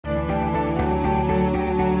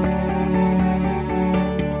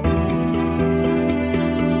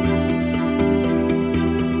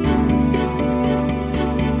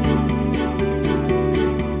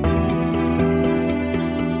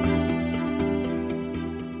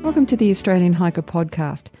Welcome to the Australian Hiker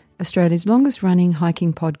Podcast, Australia's longest running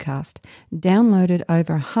hiking podcast, downloaded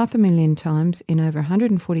over 500,000 times in over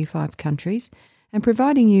 145 countries and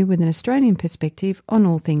providing you with an Australian perspective on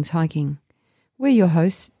all things hiking. We're your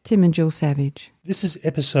hosts, Tim and Jill Savage. This is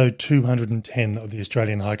episode 210 of the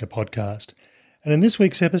Australian Hiker Podcast. And in this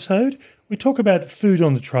week's episode, we talk about food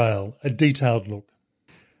on the trail, a detailed look.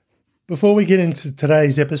 Before we get into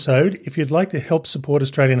today's episode, if you'd like to help support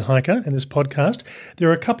Australian Hiker and this podcast, there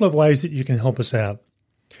are a couple of ways that you can help us out.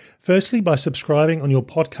 Firstly, by subscribing on your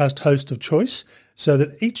podcast host of choice so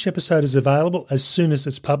that each episode is available as soon as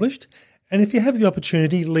it's published. And if you have the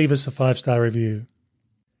opportunity, leave us a 5-star review.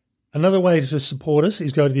 Another way to support us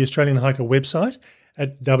is go to the Australian Hiker website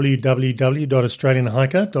at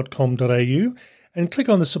www.australianhiker.com.au and click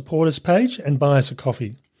on the Support Us page and buy us a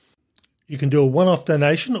coffee. You can do a one-off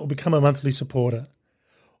donation or become a monthly supporter.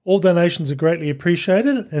 All donations are greatly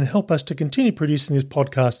appreciated and help us to continue producing this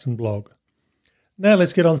podcast and blog. Now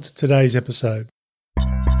let's get on to today's episode.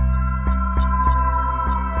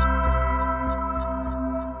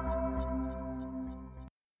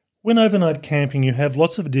 When overnight camping, you have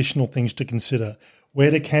lots of additional things to consider.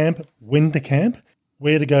 Where to camp, when to camp,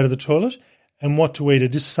 where to go to the toilet, and what to eat are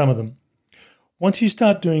just some of them. Once you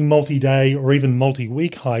start doing multi-day or even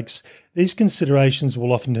multi-week hikes, these considerations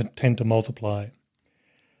will often tend to multiply.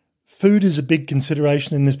 Food is a big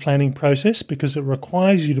consideration in this planning process because it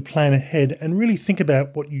requires you to plan ahead and really think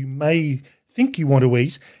about what you may think you want to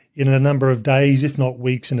eat in a number of days, if not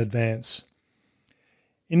weeks in advance.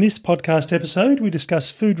 In this podcast episode, we discuss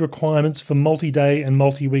food requirements for multi-day and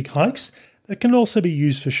multi-week hikes that can also be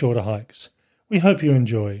used for shorter hikes. We hope you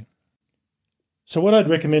enjoy. So what I'd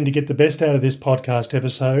recommend to get the best out of this podcast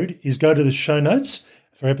episode is go to the show notes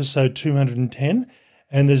for episode 210,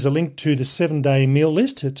 and there's a link to the 7-day meal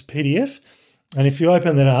list. It's a PDF, and if you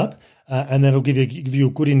open that up, and that'll give you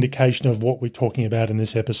a good indication of what we're talking about in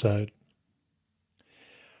this episode.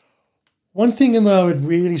 One thing that I would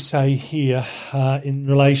really say here in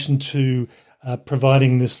relation to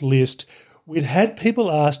providing this list, we'd had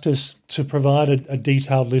people ask us to provide a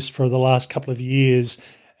detailed list for the last couple of years,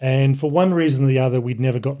 and for one reason or the other, we'd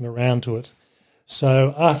never gotten around to it.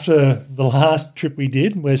 So after the last trip we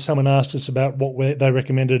did, where someone asked us about what they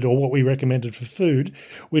recommended or what we recommended for food,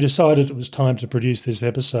 we decided it was time to produce this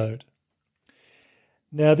episode.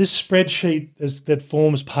 Now, this spreadsheet that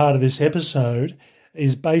forms part of this episode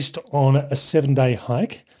is based on a 7-day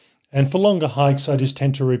hike. And for longer hikes, I just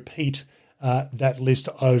tend to repeat that list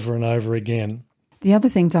over and over again. The other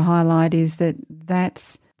thing to highlight is that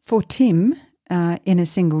that's for Tim in a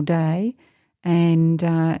single day, and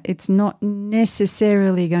it's not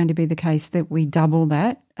necessarily going to be the case that we double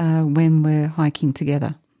that when we're hiking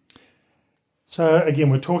together. So again,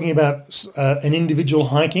 we're talking about an individual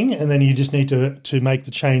hiking, and then you just need to make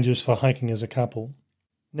the changes for hiking as a couple.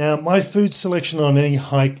 Now, my food selection on any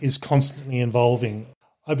hike is constantly evolving.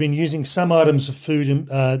 I've been using some items of food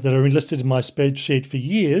that are listed in my spreadsheet for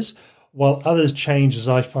years, while others change as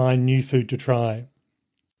I find new food to try.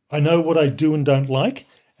 I know what I do and don't like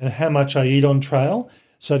and how much I eat on trail,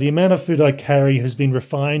 so the amount of food I carry has been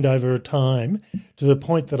refined over time to the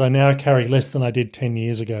point that I now carry less than I did 10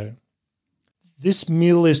 years ago. This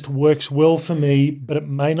meal list works well for me, but it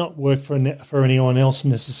may not work for anyone else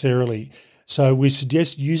necessarily. So we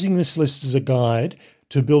suggest using this list as a guide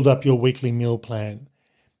to build up your weekly meal plan.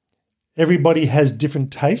 Everybody has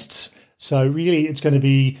different tastes, so really it's going to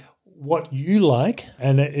be what you like,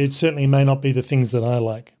 and it certainly may not be the things that I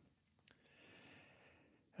like.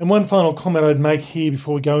 And one final comment I'd make here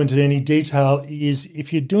before we go into any detail is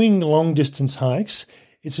if you're doing long-distance hikes,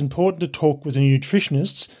 it's important to talk with a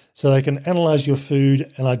nutritionist so they can analyse your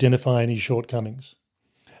food and identify any shortcomings.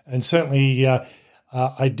 And certainly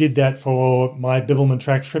I did that for my Bibbulmun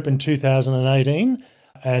Track trip in 2018,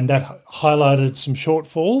 and that highlighted some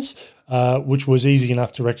shortfalls, which was easy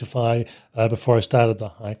enough to rectify before I started the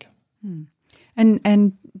hike.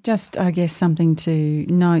 And just, I guess, something to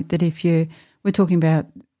note that we're talking about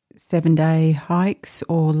 7-day hikes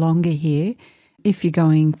or longer here, if you're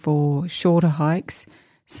going for shorter hikes,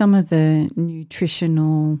 some of the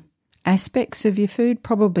nutritional aspects of your food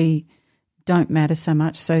probably don't matter so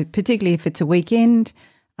much. So particularly if it's a weekend,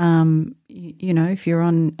 if you're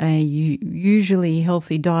on a usually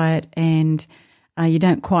healthy diet and you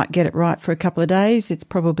don't quite get it right for a couple of days, it's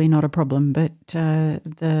probably not a problem. But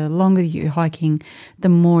the longer you're hiking, the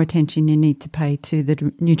more attention you need to pay to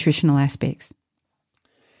the nutritional aspects.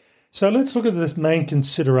 So let's look at the main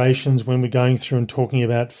considerations when we're going through and talking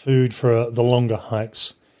about food for the longer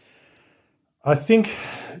hikes. I think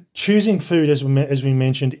choosing food, as we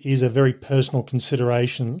mentioned, is a very personal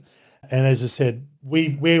consideration. And as I said,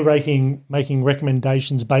 we're making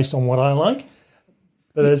recommendations based on what I like.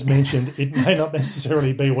 But as mentioned, it may not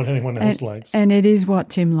necessarily be what anyone else likes. And it is what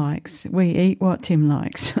Tim likes. We eat what Tim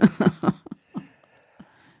likes.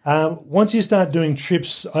 Once you start doing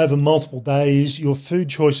trips over multiple days, your food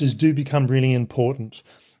choices do become really important.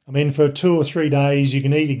 I mean, for 2 or 3 days, you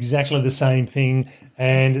can eat exactly the same thing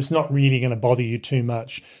and it's not really going to bother you too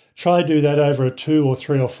much. Try to do that over a 2 or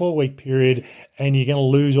 3 or 4 week period and you're going to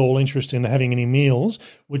lose all interest in having any meals,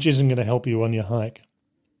 which isn't going to help you on your hike.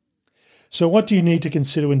 So what do you need to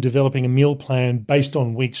consider when developing a meal plan based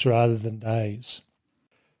on weeks rather than days?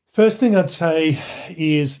 First thing I'd say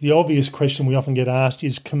is the obvious question we often get asked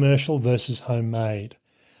is commercial versus homemade.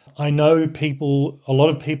 I know a lot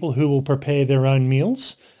of people who will prepare their own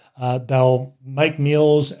meals. They'll make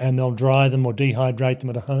meals and they'll dry them or dehydrate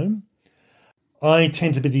them at home. I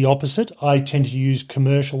tend to be the opposite. I tend to use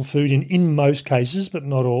commercial food in most cases, but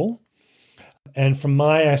not all. And from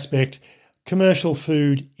my aspect, commercial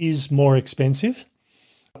food is more expensive,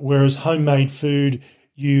 whereas homemade food,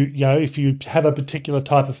 if you have a particular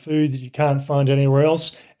type of food that you can't find anywhere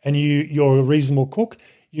else and you're a reasonable cook,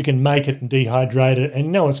 you can make it and dehydrate it and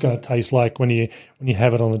you know what it's going to taste like when you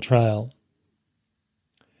have it on the trail.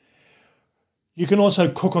 You can also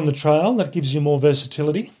cook on the trail. That gives you more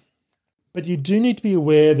versatility. But you do need to be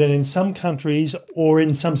aware that in some countries or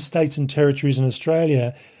in some states and territories in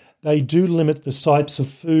Australia, they do limit the types of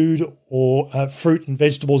food or fruit and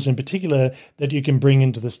vegetables in particular that you can bring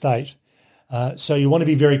into the state. So you want to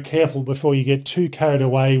be very careful before you get too carried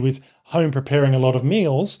away with home preparing a lot of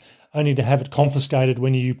meals, only to have it confiscated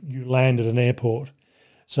when you land at an airport.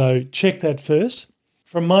 So check that first.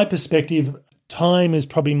 From my perspective, time is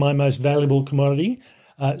probably my most valuable commodity,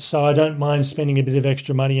 so I don't mind spending a bit of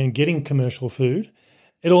extra money and getting commercial food.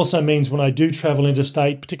 It also means when I do travel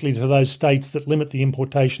interstate, particularly to those states that limit the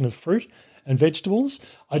importation of fruit and vegetables,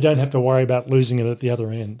 I don't have to worry about losing it at the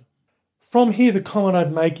other end. From here, the comment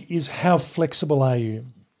I'd make is how flexible are you?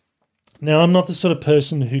 Now, I'm not the sort of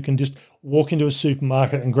person who can just walk into a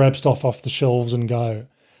supermarket and grab stuff off the shelves and go.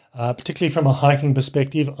 Particularly from a hiking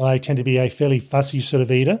perspective, I tend to be a fairly fussy sort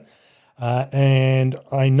of eater, and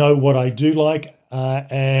I know what I do like,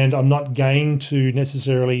 and I'm not game to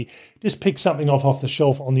necessarily just pick something off the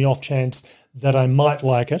shelf on the off chance that I might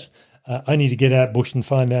like it, only to get out bush and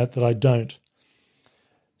find out that I don't.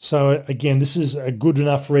 So again, this is a good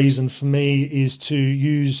enough reason for me is to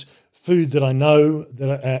use food that I know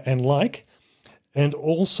and like, and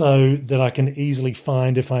also that I can easily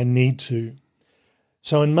find if I need to.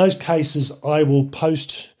 So in most cases, I will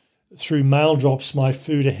post through mail drops my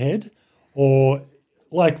food ahead, or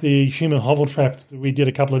like the human hovel trap that we did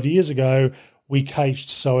a couple of years ago, we cached.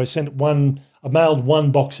 So I mailed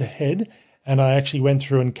one box ahead, and I actually went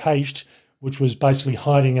through and cached, which was basically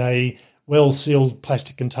hiding a well-sealed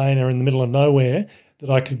plastic container in the middle of nowhere that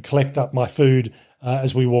I could collect up my food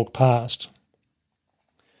as we walk past.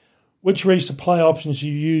 Which resupply options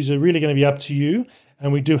you use are really going to be up to you,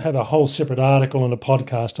 and we do have a whole separate article and a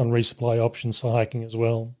podcast on resupply options for hiking as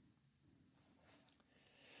well.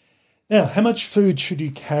 Now, how much food should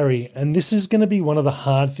you carry? And this is going to be one of the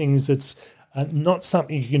hard things that's not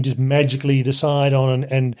something you can just magically decide on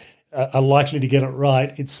and are likely to get it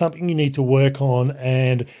right. It's something you need to work on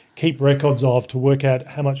and keep records of to work out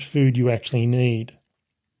how much food you actually need.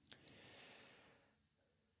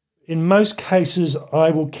 In most cases,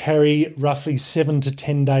 I will carry roughly 7 to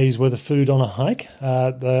 10 days worth of food on a hike.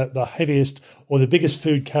 The heaviest or the biggest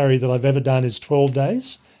food carry that I've ever done is 12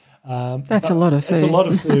 days. That's a lot of food. It's a lot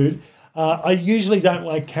of food. I usually don't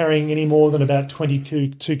like carrying any more than about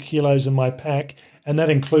 22 kilos in my pack, and that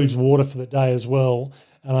includes water for the day as well.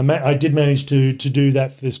 And I did manage to do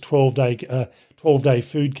that for this 12-day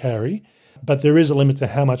food carry, but there is a limit to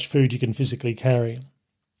how much food you can physically carry.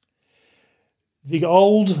 The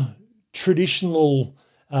old traditional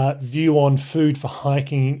view on food for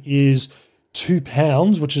hiking is 2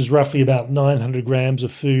 pounds, which is roughly about 900 grams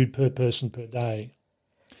of food per person per day.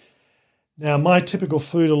 Now, my typical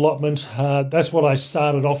food allotment, that's what I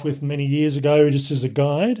started off with many years ago just as a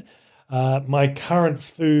guide. My current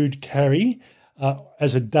food carry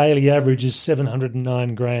as a daily average is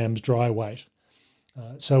 709 grams dry weight.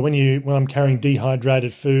 So when I'm carrying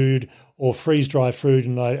dehydrated food or freeze-dry food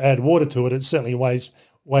and I add water to it, it certainly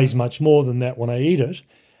weighs much more than that when I eat it,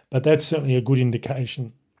 but that's certainly a good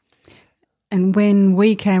indication. And when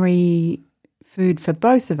we carry food for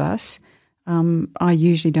both of us, I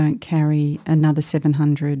usually don't carry another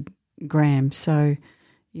 700 grams. So,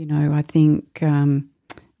 I think when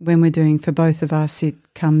we're doing for both of us, it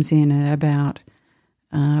comes in at about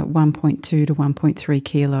 1.2 to 1.3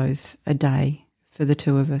 kilos a day for the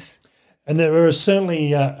two of us. And there are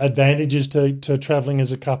certainly advantages to travelling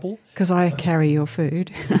as a couple. Because I carry your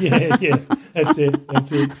food. Yeah, that's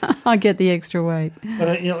it. I get the extra weight.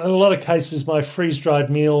 But in a lot of cases, my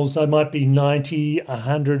freeze-dried meals, they might be 90,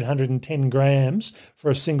 100, 110 grams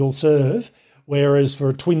for a single serve, whereas for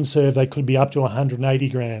a twin serve, they could be up to 180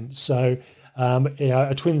 grams. So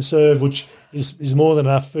a twin serve, which is more than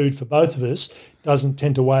enough food for both of us, doesn't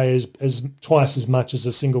tend to weigh as twice as much as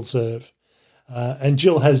a single serve. And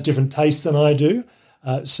Jill has different tastes than I do.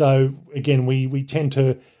 So, again, we tend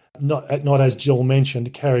to, not as Jill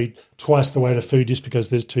mentioned, carry twice the weight of food just because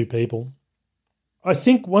there's two people. I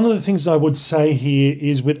think one of the things I would say here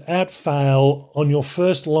is without fail, on your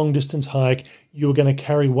first long-distance hike, you're going to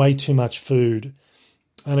carry way too much food.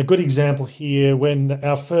 And a good example here, when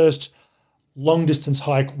our first long-distance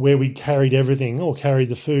hike where we carried everything or carried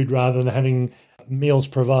the food rather than having meals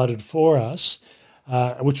provided for us,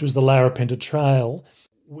 which was the Larapenta Trail,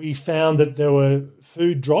 we found that there were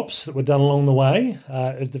food drops that were done along the way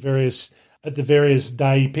at the various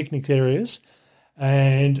day picnic areas.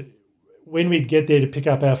 And when we'd get there to pick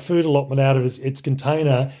up our food allotment out of its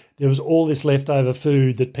container, there was all this leftover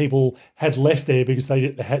food that people had left there because they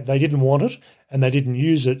didn't want it and they didn't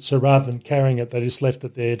use it. So rather than carrying it, they just left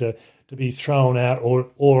it there to be thrown out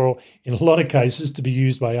or in a lot of cases to be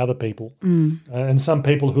used by other people. And some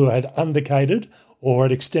people who had undercated or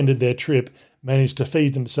had extended their trip managed to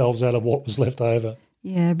feed themselves out of what was left over.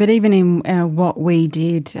 Yeah, but even in what we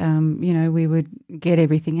did, we would get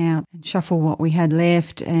everything out and shuffle what we had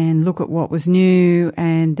left and look at what was new,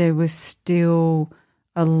 and there was still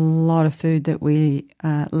a lot of food that we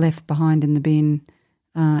left behind in the bin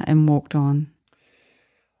and walked on.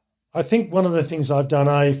 I think one of the things I've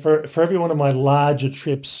done, for every one of my larger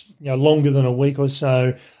trips, longer than a week or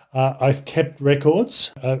so, I've kept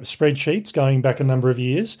records, spreadsheets going back a number of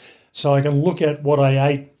years, so I can look at what I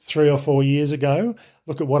ate 3 or 4 years ago,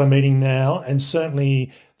 look at what I'm eating now, and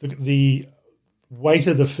certainly the weight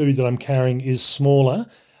of the food that I'm carrying is smaller.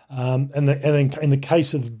 And in the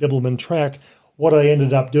case of Bibbulmun Track, what I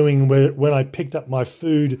ended up doing when I picked up my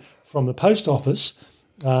food from the post office,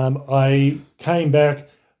 I came back,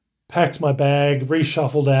 packed my bag,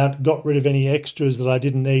 reshuffled out, got rid of any extras that I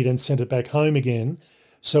didn't need and sent it back home again.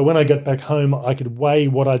 So when I got back home, I could weigh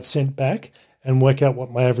what I'd sent back and work out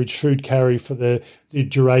what my average food carry for the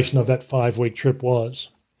duration of that 5-week trip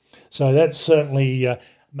was. So that certainly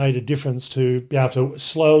made a difference to be able to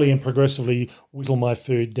slowly and progressively whittle my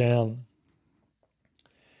food down.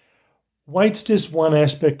 Weight's just one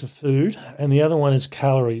aspect of food, and the other one is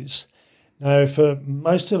calories. Now, for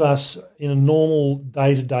most of us in a normal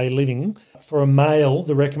day-to-day living, for a male,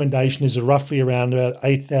 the recommendation is roughly around about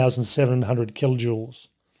 8,700 kilojoules.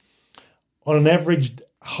 On an average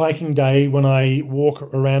hiking day, when I walk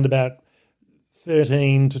around about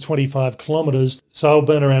 13 to 25 kilometres, so I'll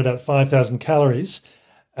burn around about 5,000 calories.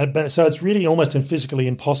 So it's really almost physically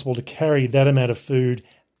impossible to carry that amount of food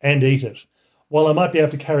and eat it. While I might be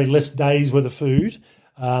able to carry less days worth of food,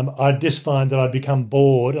 I just find that I become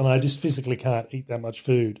bored and I just physically can't eat that much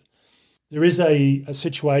food. There is a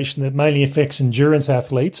situation that mainly affects endurance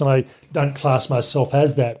athletes, and I don't class myself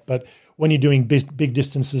as that, but when you're doing big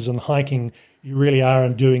distances and hiking, you really are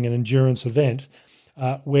doing an endurance event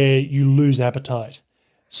where you lose appetite.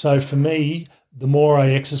 So for me, the more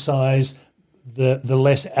I exercise, the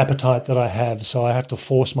less appetite that I have, so I have to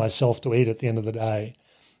force myself to eat at the end of the day.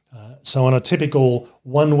 So on a typical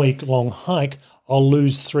 1 week long hike, I'll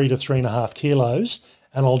lose 3 to 3.5 kilos,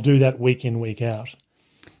 and I'll do that week in, week out.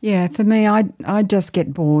 Yeah, for me, I just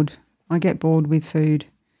get bored. I get bored with food,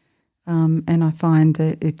 and I find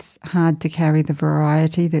that it's hard to carry the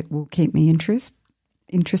variety that will keep me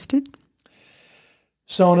interested.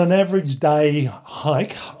 So on an average day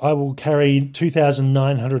hike, I will carry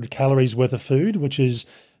 2,900 calories worth of food, which is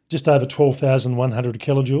just over 12,100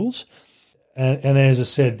 kilojoules. And as I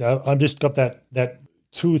said, I've just got that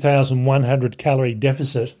 2,100 calorie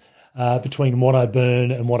deficit between what I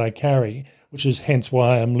burn and what I carry, which is hence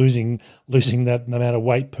why I'm losing that amount of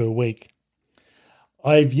weight per week.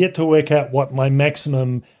 I've yet to work out what my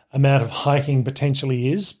maximum amount of hiking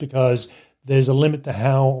potentially is, because there's a limit to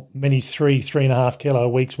how many 3.5 kilo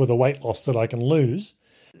weeks worth of weight loss that I can lose.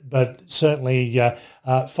 But certainly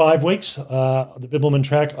 5 weeks, the Bibbulmun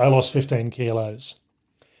Track, I lost 15 kilos.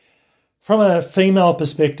 From a female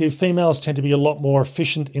perspective, females tend to be a lot more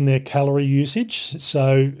efficient in their calorie usage.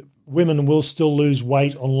 So women will still lose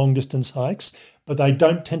weight on long-distance hikes, but they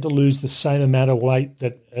don't tend to lose the same amount of weight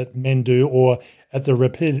that men do, or at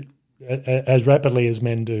as rapidly as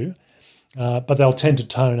men do, but they'll tend to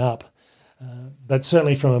tone up. But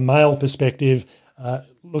certainly from a male perspective,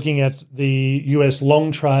 Looking at the US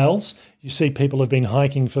long trails, you see people have been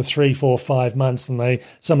hiking for 3, 4, 5 months, and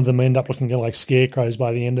some of them end up looking like scarecrows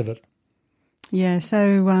by the end of it. Yeah,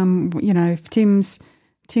 so if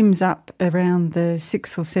Tim's up around the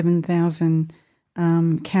 6,000 or 7,000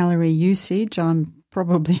 calorie usage, I'm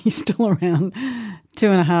probably still around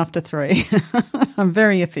 2.5 to 3. I'm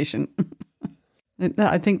very efficient.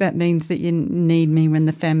 I think that means that you need me when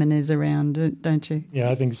the famine is around, don't you?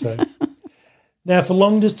 Yeah, I think so. Now, for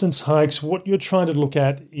long-distance hikes, what you're trying to look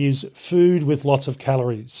at is food with lots of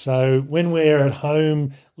calories. So when we're at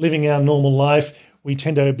home living our normal life, we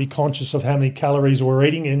tend to be conscious of how many calories we're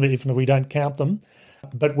eating, even if we don't count them.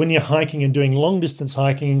 But when you're hiking and doing long-distance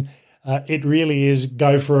hiking, it really is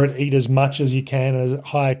go for it, eat as much as you can, as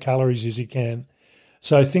higher calories as you can.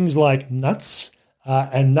 So things like nuts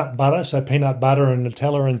and nut butter, so peanut butter and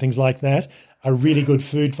Nutella and things like that, are really good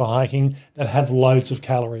food for hiking that have loads of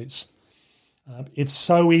calories. It's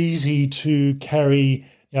so easy to carrying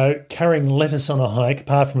lettuce on a hike,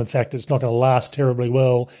 apart from the fact that it's not going to last terribly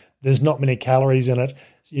well. There's not many calories in it.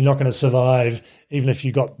 You're not going to survive even if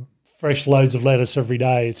you got fresh loads of lettuce every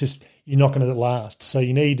day. It's just you're not going to last. So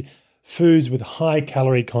you need foods with high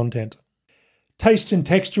calorie content. Taste and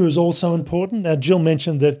texture is also important. Now, Jill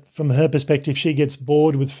mentioned that from her perspective, she gets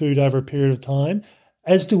bored with food over a period of time,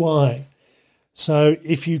 as do I. So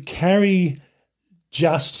if you carry,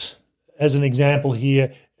 just as an example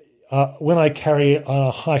here, when I carry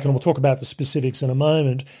a hike, and we'll talk about the specifics in a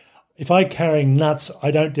moment, if I carry nuts,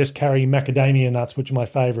 I don't just carry macadamia nuts, which are my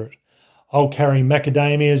favourite. I'll carry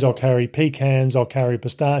macadamias, I'll carry pecans, I'll carry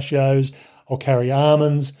pistachios, I'll carry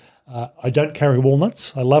almonds. I don't carry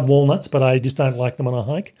walnuts. I love walnuts, but I just don't like them on a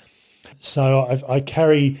hike. So I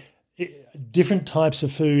carry different types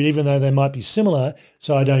of food, even though they might be similar,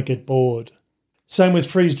 so I don't get bored. Same with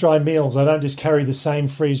freeze-dried meals. I don't just carry the same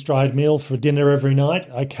freeze-dried meal for dinner every night.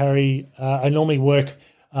 I normally work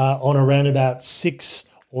on around about 6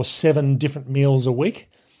 or 7 different meals a week.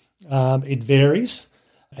 It varies,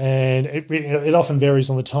 and it often varies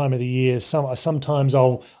on the time of the year. Sometimes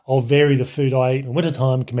I'll vary the food I eat in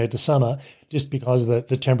wintertime compared to summer just because of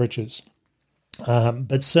the temperatures.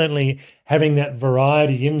 But certainly having that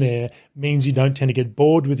variety in there means you don't tend to get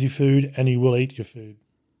bored with your food and you will eat your food.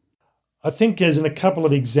 I think as in a couple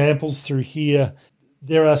of examples through here,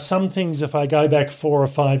 there are some things if I go back 4 or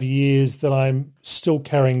 5 years that I'm still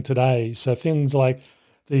carrying today. So things like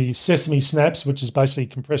the sesame snaps, which is basically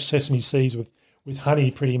compressed sesame seeds with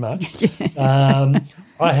honey pretty much. I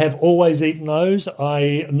have always eaten those.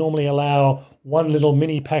 I normally allow one little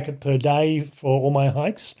mini packet per day for all my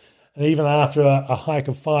hikes. And even after a hike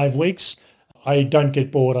of 5 weeks, I don't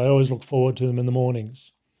get bored. I always look forward to them in the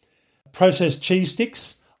mornings. Processed cheese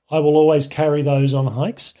sticks, I will always carry those on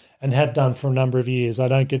hikes and have done for a number of years. I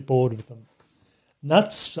don't get bored with them.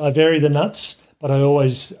 Nuts, I vary the nuts, but I will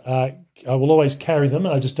always carry them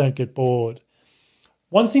and I just don't get bored.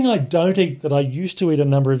 One thing I don't eat that I used to eat a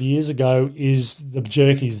number of years ago is the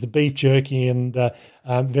jerkies, the beef jerky and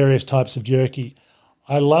various types of jerky.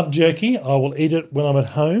 I love jerky. I will eat it when I'm at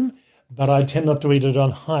home, but I tend not to eat it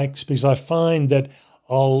on hikes because I find that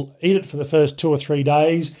I'll eat it for the first 2 or 3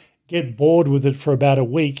 days, get bored with it for about a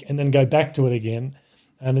week and then go back to it again.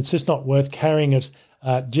 And it's just not worth carrying it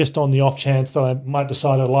just on the off chance that I might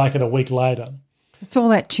decide I like it a week later. It's all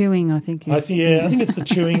that chewing, I think. I think it's the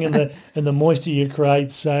chewing and the moisture you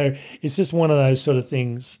create. So it's just one of those sort of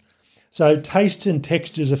things. So tastes and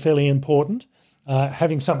textures are fairly important.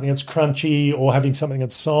 Having something that's crunchy or having something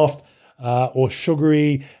that's soft or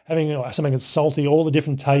sugary, having something that's salty, all the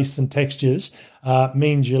different tastes and textures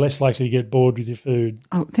means you're less likely to get bored with your food.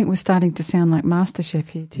 I think we're starting to sound like MasterChef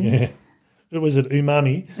here, Tim. Yeah. Was it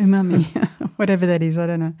umami? Umami, whatever that is, I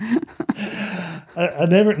don't know.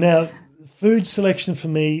 Now, food selection for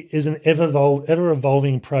me is an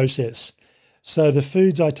ever-evolving process. So the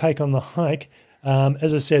foods I take on the hike,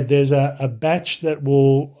 as I said, there's a batch that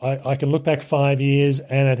I can look back 5 years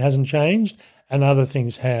and it hasn't changed, and other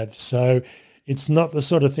things have. So it's not the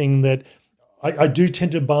sort of thing that I do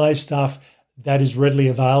tend to buy stuff that is readily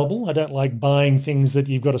available. I don't like buying things that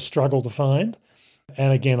you've got to struggle to find.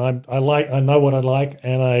 And again, I know what I like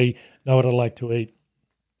and I know what I like to eat.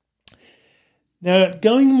 Now,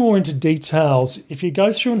 going more into details, if you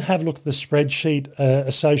go through and have a look at the spreadsheet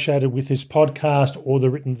associated with this podcast or the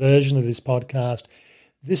written version of this podcast,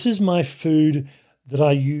 this is my food that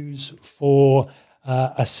I use for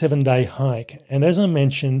a 7-day hike. And as I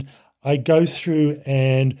mentioned, I go through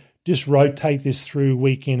and just rotate this through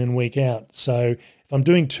week in and week out. So if I'm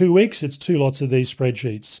doing 2 weeks, it's 2 lots of these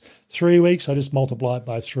spreadsheets. 3 weeks, I just multiply it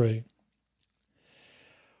by 3.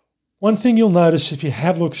 One thing you'll notice if you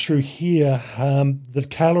have looked through here, the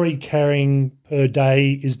calorie carrying per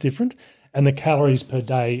day is different and the calories per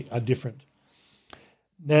day are different.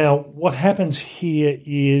 Now, what happens here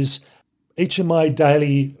is each of my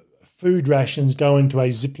daily food rations go into a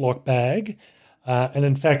Ziploc bag. And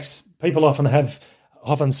in fact, people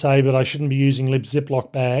often say, but I shouldn't be using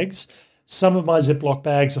Ziploc bags. Some of my Ziploc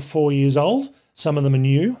bags are 4 years old. Some of them are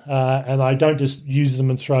new, and I don't just use them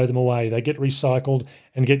and throw them away. They get recycled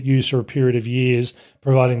and get used for a period of years,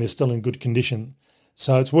 providing they're still in good condition.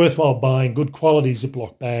 So it's worthwhile buying good quality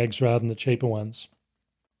Ziploc bags rather than the cheaper ones.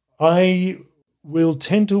 I will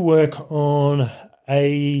tend to work on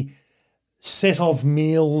a set of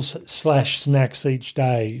meals / snacks each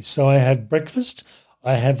day. So I have breakfast,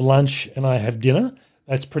 I have lunch, and I have dinner.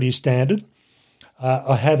 That's pretty standard.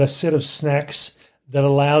 I have a set of snacks that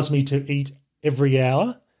allows me to eat every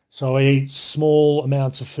hour. So I eat small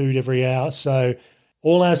amounts of food every hour. So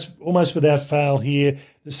almost without fail here,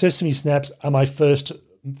 the sesame snaps are my first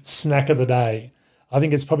snack of the day. I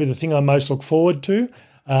think it's probably the thing I most look forward to.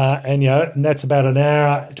 And that's about an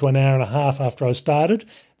hour to an hour and a half after I started.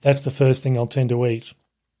 That's the first thing I'll tend to eat.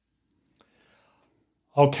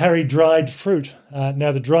 I'll carry dried fruit.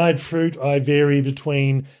 Now, the dried fruit, I vary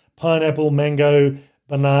between pineapple, mango,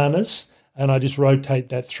 bananas, and I just rotate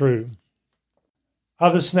that through.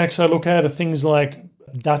 Other snacks I look at are things like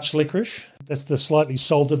Dutch licorice. That's the slightly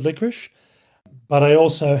salted licorice. But I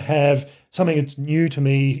also have something that's new to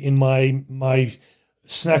me in my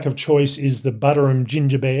snack of choice is the Butterham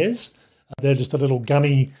ginger bears. They're just a little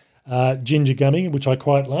gummy ginger gummy, which I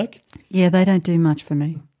quite like. Yeah, they don't do much for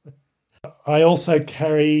me. I also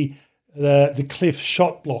carry the Cliff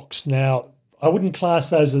shot blocks. Now, I wouldn't class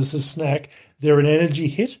those as a snack. They're an energy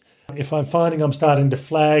hit. If I'm finding I'm starting to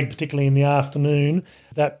flag, particularly in the afternoon,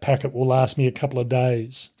 that packet will last me a couple of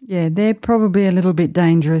days. Yeah, they're probably a little bit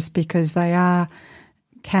dangerous because they are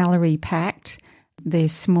calorie packed, they're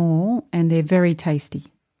small, and they're very tasty.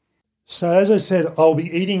 So as I said, I'll be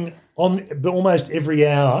eating on almost every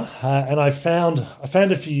hour, and I found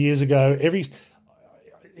a few years ago,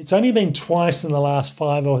 it's only been twice in the last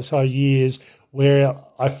 5 or so years where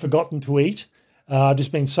I've forgotten to eat. I've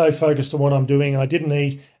just been so focused on what I'm doing. I didn't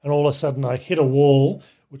eat, and all of a sudden I hit a wall,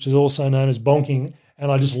 which is also known as bonking,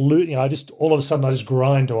 and I just all of a sudden I just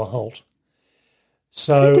grind to a halt.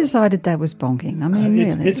 So who decided that was bonking? I mean,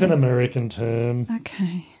 really, it's an American term.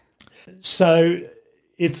 Okay. So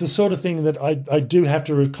it's the sort of thing that I do have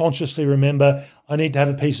to consciously remember. I need to have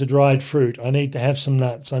a piece of dried fruit. I need to have some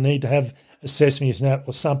nuts. I need to have a sesame snap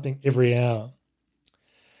or something every hour.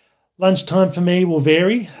 Lunchtime for me will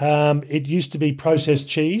vary. It used to be processed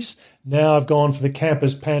cheese. Now I've gone for the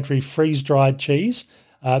Campers Pantry freeze-dried cheese.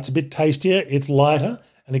 It's a bit tastier. It's lighter.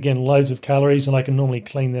 And again, loads of calories, and I can normally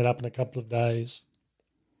clean that up in a couple of days.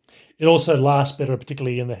 It also lasts better,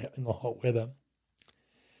 particularly in the hot weather.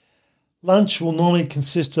 Lunch will normally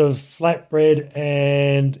consist of flatbread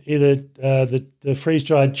and either the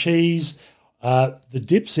freeze-dried cheese, the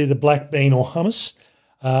dips, either black bean or hummus,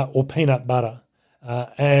 or peanut butter.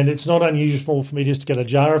 And it's not unusual for me just to get a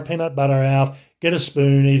jar of peanut butter out, get a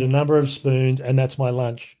spoon, eat a number of spoons, and that's my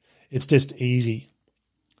lunch. It's just easy.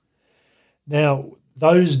 Now,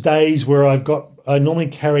 those days where I normally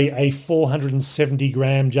carry a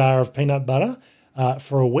 470-gram jar of peanut butter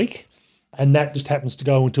for a week, and that just happens to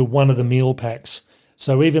go into one of the meal packs.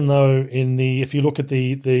 So even though if you look at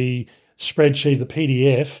the spreadsheet, the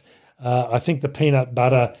PDF, I think the peanut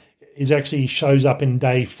butter actually shows up in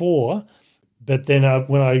day 4. But then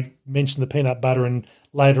when I mention the peanut butter and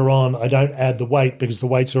later on, I don't add the weight because the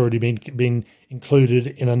weight's already been included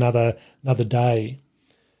in another day.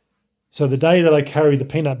 So the day that I carry the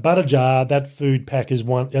peanut butter jar, that food pack is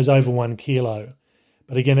over 1 kilo.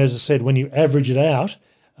 But again, as I said, when you average it out,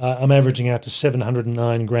 I'm averaging out to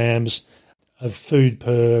 709 grams of food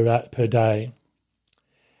per day.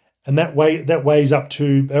 And that weighs up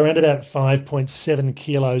to around about 5.7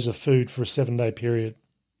 kilos of food for a 7-day period.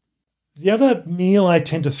 The other meal I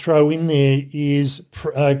tend to throw in there is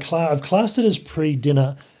I've classed it as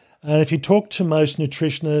pre-dinner. And if you talk to most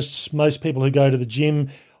nutritionists, most people who go to the gym,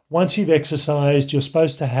 once you've exercised, you're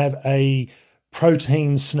supposed to have a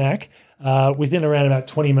protein snack within around about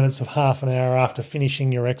 20 minutes of half an hour after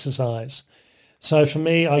finishing your exercise. So for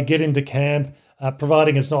me, I get into camp,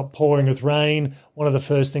 providing it's not pouring with rain. One of the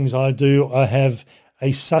first things I do, I have a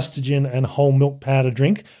Sustagen and whole milk powder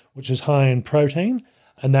drink, which is high in protein.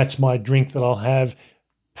 And that's my drink that I'll have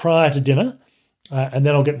prior to dinner. And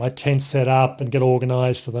then I'll get my tent set up and get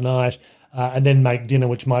organised for the night and then make dinner,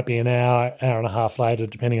 which might be an hour and a half later,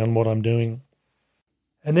 depending on what I'm doing.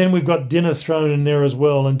 And then we've got dinner thrown in there as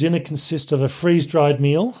well. And dinner consists of a freeze-dried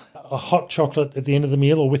meal. a hot chocolate at the end of the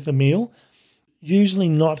meal or with the meal. Usually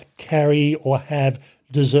not carry or have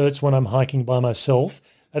desserts when I'm hiking by myself.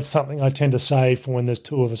 That's something I tend to save for when there's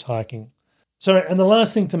two of us hiking. So, and the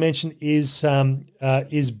last thing to mention is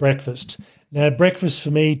breakfast. Now, breakfast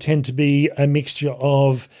for me tend to be a mixture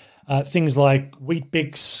of things like Wheat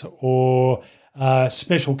Bix or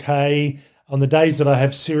Special K. On the days that I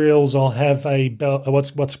have cereals, I'll have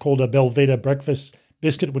what's called a Belvita breakfast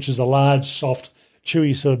biscuit, which is a large, soft,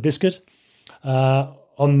 chewy sort of biscuit.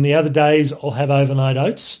 On the other days, I'll have overnight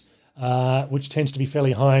oats, which tends to be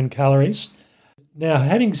fairly high in calories. Now,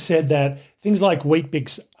 having said that, things like Wheat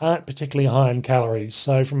Bix aren't particularly high in calories.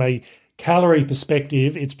 So from a calorie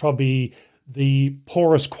perspective, it's probably the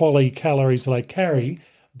poorest quality calories that I carry,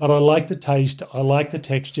 but I like the taste, I like the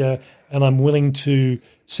texture, and I'm willing to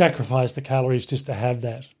sacrifice the calories just to have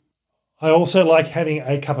that. I also like having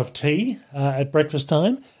a cup of tea at breakfast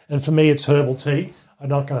time, and for me it's herbal tea. I'm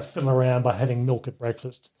not going to fiddle around by having milk at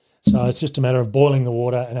breakfast. So it's just a matter of boiling the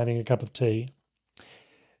water and having a cup of tea.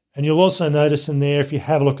 And you'll also notice in there, if you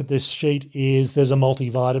have a look at this sheet, there's a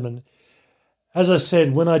multivitamin. As I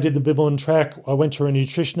said, when I did the Bibbulmun track, I went to a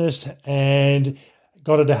nutritionist and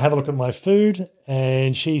got her to have a look at my food,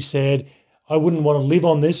 and she said, I wouldn't want to live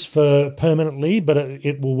on this for permanently, but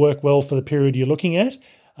it will work well for the period you're looking at.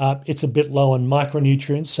 It's a bit low on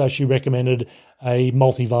micronutrients, so she recommended a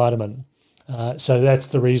multivitamin. So that's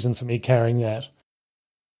the reason for me carrying that.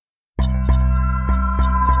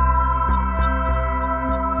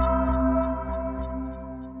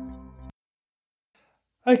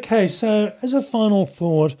 Okay, so as a final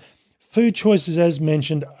thought, food choices, as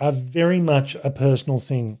mentioned, are very much a personal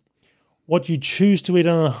thing. What you choose to eat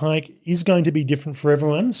on a hike is going to be different for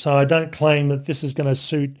everyone, so I don't claim that this is going to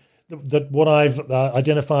suit, that what I've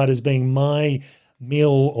identified as being my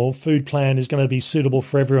meal or food plan is going to be suitable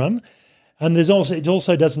for everyone. And it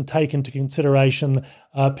also doesn't take into consideration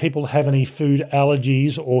people have any food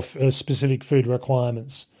allergies or specific food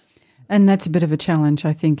requirements. And that's a bit of a challenge,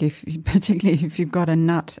 I think, particularly if you've got a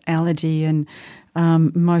nut allergy and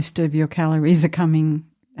most of your calories are coming,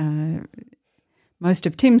 most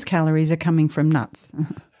of Tim's calories are coming from nuts.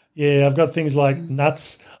 Yeah, I've got things like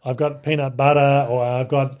nuts, I've got peanut butter, or I've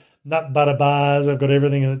got nut butter bars, I've got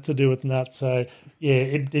everything to do with nuts. So, yeah,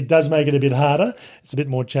 it does make it a bit harder. It's a bit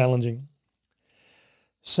more challenging.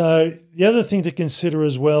 So the other thing to consider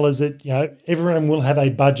as well is that, everyone will have a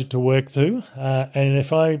budget to work through. And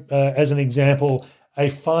if as an example, a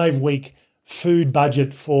 5-week food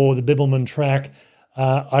budget for the Bibbulmun track,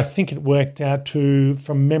 I think it worked out to,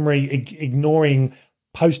 from memory, ignoring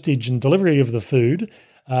postage and delivery of the food,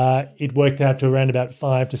 it worked out to around about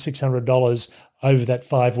 $500 to $600 over that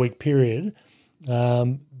 5-week period.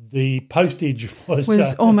 The postage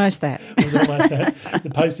was almost that. Was almost that. The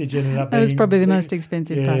postage ended up being... That was probably the most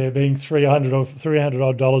expensive part. Yeah, being $300 or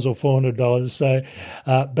 $400 So,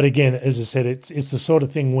 but again, as I said, it's the sort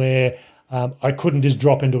of thing where I couldn't just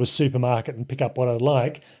drop into a supermarket and pick up what I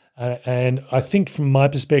like. And I think from my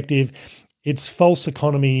perspective, it's false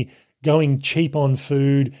economy, going cheap on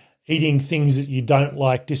food, eating things that you don't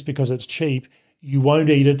like just because it's cheap. You won't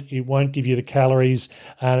eat it, it won't give you the calories,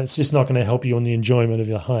 and it's just not going to help you on the enjoyment of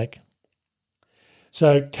your hike.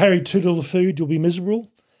 So carry too little food, you'll be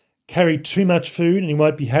miserable. Carry too much food and you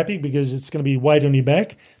won't be happy because it's going to be weight on your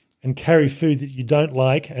back. And carry food that you don't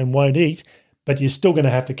like and won't eat, but you're still going to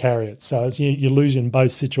have to carry it. So you lose in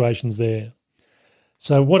both situations there.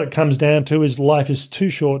 So what it comes down to is life is too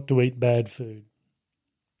short to eat bad food.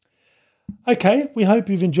 Okay, we hope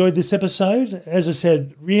you've enjoyed this episode. As I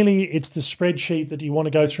said, really it's the spreadsheet that you want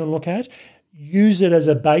to go through and look at. Use it as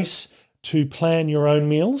a base to plan your own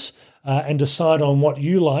meals and decide on what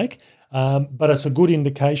you like, but it's a good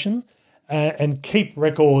indication. And keep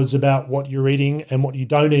records about what you're eating and what you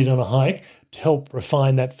don't eat on a hike to help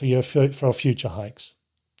refine that for future hikes.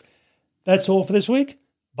 That's all for this week.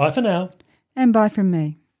 Bye for now. And bye from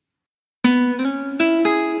me.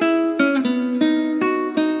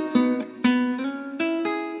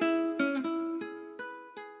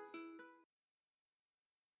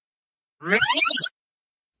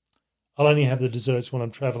 I'll only have the desserts when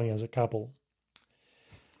I'm travelling as a couple.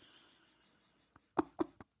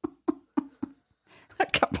 A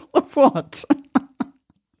couple of what?